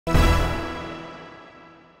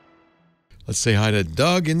Let's say hi to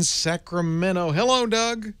Doug in Sacramento. Hello,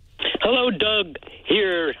 Doug. Hello, Doug.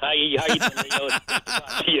 Here. How you doing?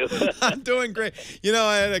 You. I'm doing great. You know,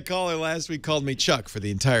 I had a caller last week called me Chuck for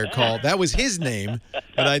the entire call. That was his name,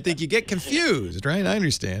 but I think you get confused, right? I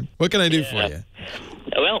understand. What can I do for you?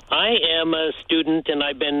 Well, I am a student, and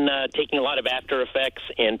I've been taking a lot of After Effects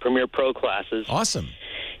and Premiere Pro classes. Awesome.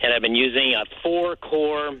 And I've been using a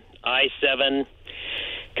 4-core i7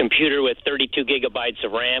 computer with 32 gigabytes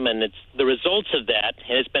of RAM, and the results of that,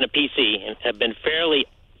 and it's been a PC, and have been fairly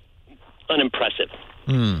unimpressive.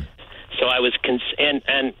 So I was,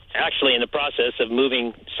 and actually in the process of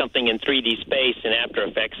moving something in 3D space in After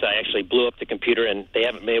Effects, I actually blew up the computer, and they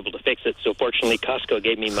haven't been able to fix it. So fortunately, Costco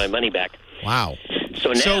gave me my money back. Wow.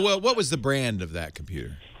 So now, what was the brand of that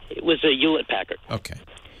computer? It was a Hewlett-Packard. Okay.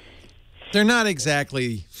 They're not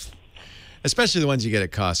exactly, especially the ones you get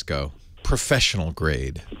at Costco, professional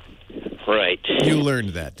grade. Right. You learned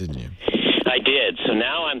that, didn't you? I did. So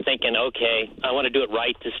now I'm thinking, okay, I want to do it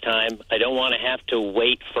right this time. I don't want to have to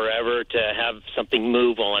wait forever to have something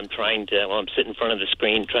move while I'm sitting in front of the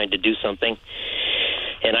screen trying to do something.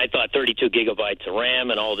 And I thought 32 gigabytes of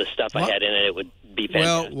RAM and all this stuff I had in it would be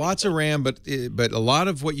fantastic. Well, lots of RAM, but a lot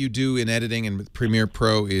of what you do in editing and with Premiere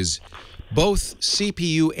Pro is both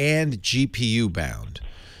CPU and GPU bound.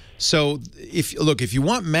 So if you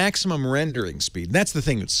want maximum rendering speed, that's the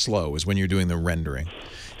thing that's slow is when you're doing the rendering.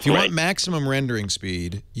 If you want maximum rendering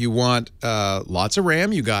speed, you want lots of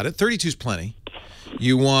RAM, you got it. 32 is plenty.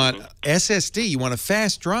 You want SSD, you want a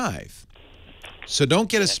fast drive. So don't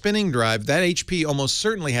get a spinning drive. That HP almost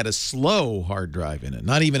certainly had a slow hard drive in it.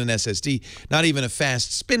 Not even an SSD, not even a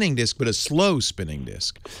fast spinning disk, but a slow spinning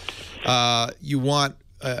disk. You want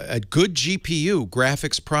a good GPU,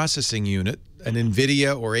 graphics processing unit, an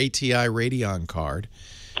NVIDIA or ATI Radeon card.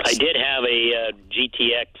 I did have a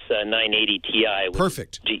GTX 980 Ti with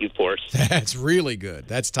Perfect. GeForce. That's really good.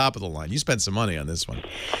 That's top of the line. You spent some money on this one.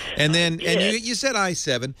 And then you said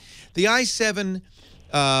i7. The i7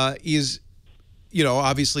 is, you know,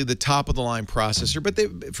 obviously the top of the line processor, but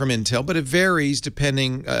from Intel, but it varies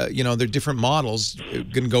depending, you know, they're different models.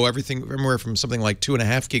 It can go everywhere from something like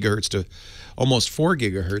 2.5 gigahertz to almost 4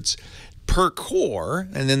 gigahertz per core,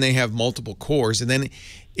 and then they have multiple cores, and then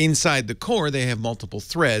inside the core they have multiple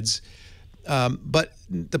threads. But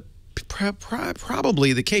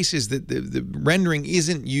probably the case is that the rendering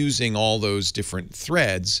isn't using all those different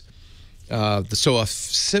threads. So a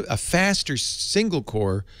faster single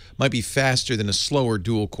core might be faster than a slower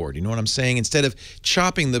dual core. Do you know what I'm saying? Instead of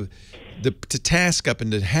chopping the task up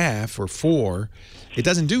into half or 4, it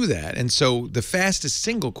doesn't do that. And so the fastest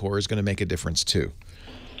single core is going to make a difference too.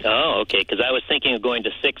 Oh, okay. Because I was thinking of going to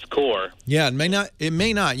 6-core. Yeah, it may not. It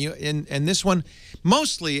may not. You know, and this one,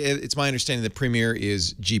 mostly, it's my understanding that Premiere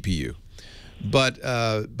is GPU,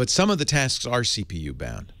 but some of the tasks are CPU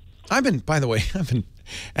bound. By the way, I've been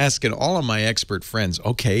asking all of my expert friends,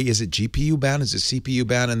 okay, is it GPU bound? Is it CPU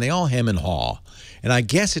bound? And they all hem and haw. And I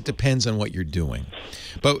guess it depends on what you're doing.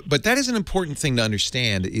 But that is an important thing to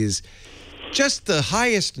understand. Is just the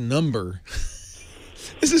highest number.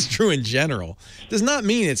 This is true in general, does not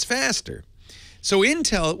mean it's faster. So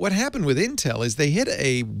Intel, what happened with Intel is they hit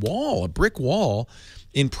a brick wall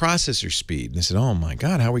in processor speed. And they said, oh my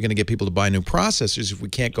God, how are we going to get people to buy new processors if we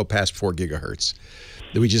can't go past 4 gigahertz?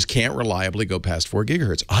 That we just can't reliably go past 4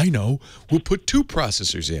 gigahertz. I know, we'll put 2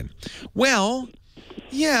 processors in. Well,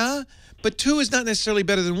 yeah, but 2 is not necessarily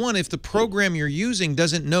better than 1 if the program you're using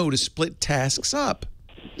doesn't know to split tasks up.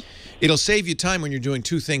 It'll save you time when you're doing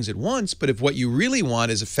 2 things at once, but if what you really want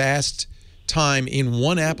is a fast time in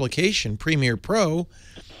one application, Premiere Pro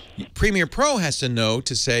has to know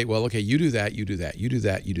to say, well, okay, you do that, you do that, you do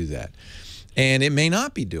that, you do that. And it may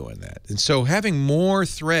not be doing that. And so having more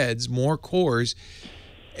threads, more cores,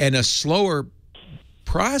 and a slower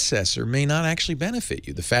processor may not actually benefit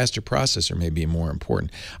you. The faster processor may be more important.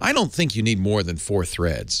 I don't think you need more than 4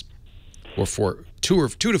 threads or 2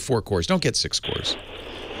 to 4 cores. Don't get 6 cores.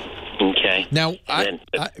 Okay. Now,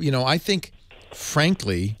 I think,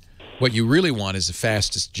 frankly, what you really want is the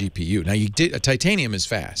fastest GPU. Now, a titanium is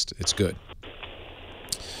fast. It's good.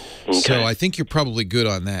 Okay. So I think you're probably good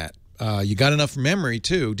on that. You got enough memory,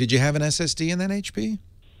 too. Did you have an SSD in that HP?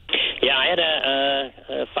 Yeah, I had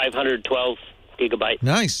a 512 gigabyte.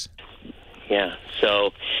 Nice. Yeah. So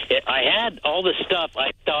I had all the stuff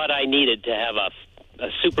I thought I needed to have a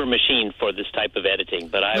super machine for this type of editing,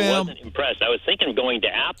 but I wasn't impressed. I was thinking of going to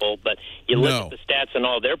Apple, but you look at the stats on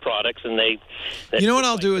all their products, and you know what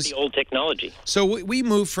I'll do is the old technology. So we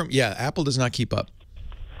moved from Apple does not keep up.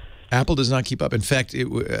 Apple does not keep up. In fact,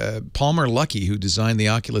 Palmer Luckey, who designed the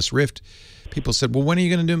Oculus Rift, People said, well, when are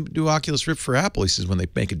you going to do Oculus Rift for Apple? He says, when they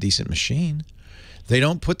make a decent machine. They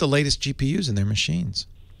don't put the latest GPUs in their machines.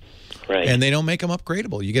 Right. And they don't make them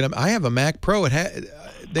upgradable. You get them. I have a Mac Pro.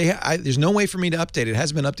 There's no way for me to update it. It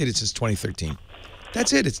hasn't been updated since 2013.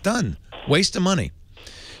 That's it. It's done. Waste of money.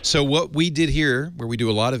 So what we did here, where we do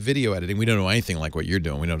a lot of video editing, we don't know anything like what you're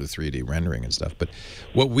doing. We don't do 3D rendering and stuff. But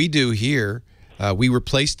what we do here, we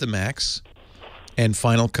replaced the Macs and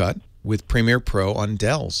Final Cut with Premiere Pro on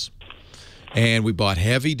Dells. And we bought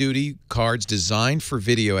heavy-duty cards designed for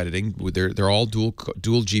video editing. They're all dual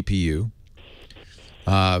GPU.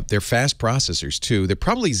 They're fast processors, too. They're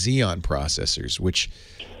probably Xeon processors, which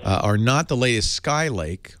are not the latest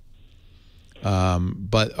Skylake,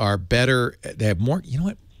 but are better. They have more. You know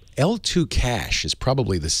what? L2 cache is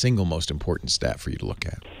probably the single most important stat for you to look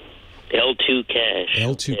at. L2 cache.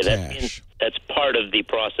 L2 cache. That's part of the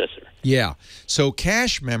processor. Yeah. So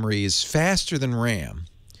cache memory is faster than RAM,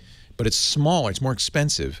 but it's smaller. It's more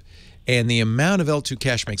expensive. And the amount of L2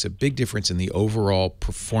 cache makes a big difference in the overall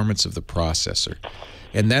performance of the processor.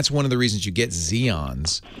 And that's one of the reasons you get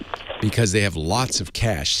Xeons, because they have lots of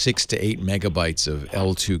cache, 6 to 8 megabytes of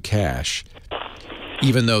L2 cache,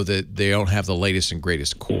 even though they don't have the latest and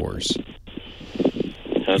greatest cores.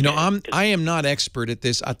 Okay. You know, I am not expert at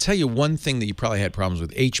this. I'll tell you one thing that you probably had problems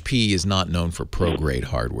with. HP is not known for pro-grade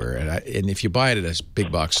hardware. And if you buy it at a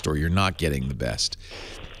big box store, you're not getting the best.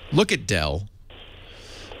 Look at Dell.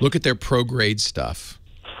 Look at their pro-grade stuff.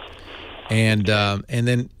 And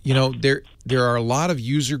then, you know, there are a lot of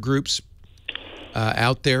user groups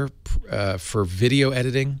out there for video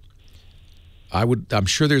editing. I'm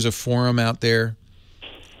sure there's a forum out there.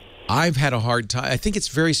 I've had a hard time. I think it's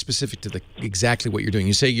very specific to exactly what you're doing.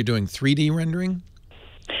 You say you're doing 3D rendering?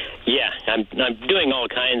 Yeah, I'm doing all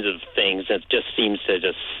kinds of things that just seems to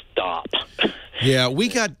just stop. Yeah, we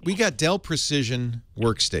got Dell Precision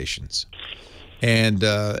workstations. And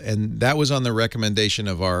that was on the recommendation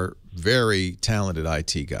of our very talented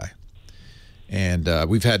IT guy. And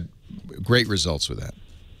we've had great results with that.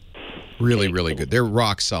 Really, really good. They're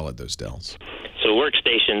rock solid, those Dells. So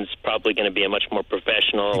workstation's probably going to be a much more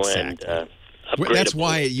professional exactly. and upgradable. That's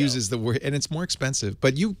why it uses the word, and it's more expensive.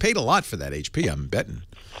 But you paid a lot for that HP, I'm betting.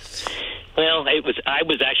 Well, I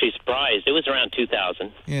was actually surprised. It was around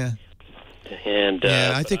 $2,000. Yeah. And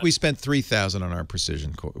yeah, I think we spent $3,000 on our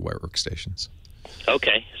Precision workstations.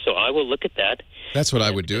 Okay, so I will look at that. That's what I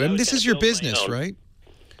would do. And this is your business, right?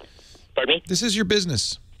 Pardon me? This is your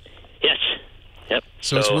business. Yes. Yep.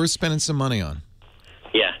 So it's worth spending some money on.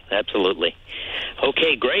 Yeah, absolutely.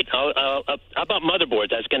 Okay, great. How about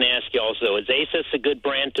motherboards? I was going to ask you also, is Asus a good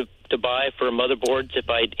brand to buy for motherboards if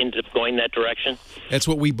I end up going that direction? That's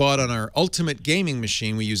what we bought on our ultimate gaming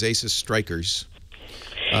machine. We use Asus Strikers.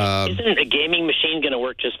 Isn't a gaming machine going to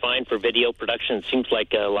work just fine for video production? It seems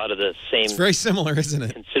like a lot of the same. It's very similar, isn't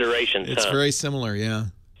it? Considerations. It's very similar, yeah.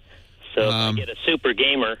 So if I get a super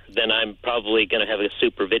gamer, then I'm probably going to have a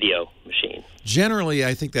super video machine. Generally,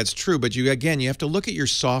 I think that's true. But you have to look at your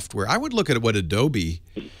software. I would look at what Adobe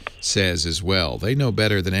says as well. They know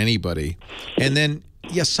better than anybody. And then,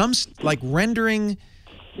 yeah, some like rendering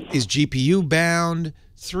is GPU bound.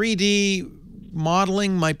 3D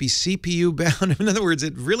modeling might be CPU bound. In other words,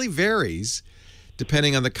 it really varies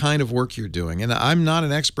depending on the kind of work you're doing. And I'm not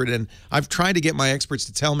an expert, and I've tried to get my experts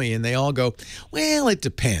to tell me, and they all go, well, it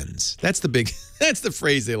depends. That's the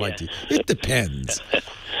phrase they like to use. It depends.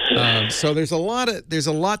 So there's a lot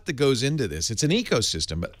that goes into this. It's an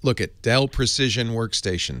ecosystem. But look at Dell Precision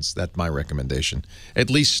workstations. That's my recommendation.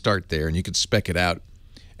 At least start there, and you can spec it out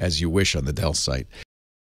as you wish on the Dell site.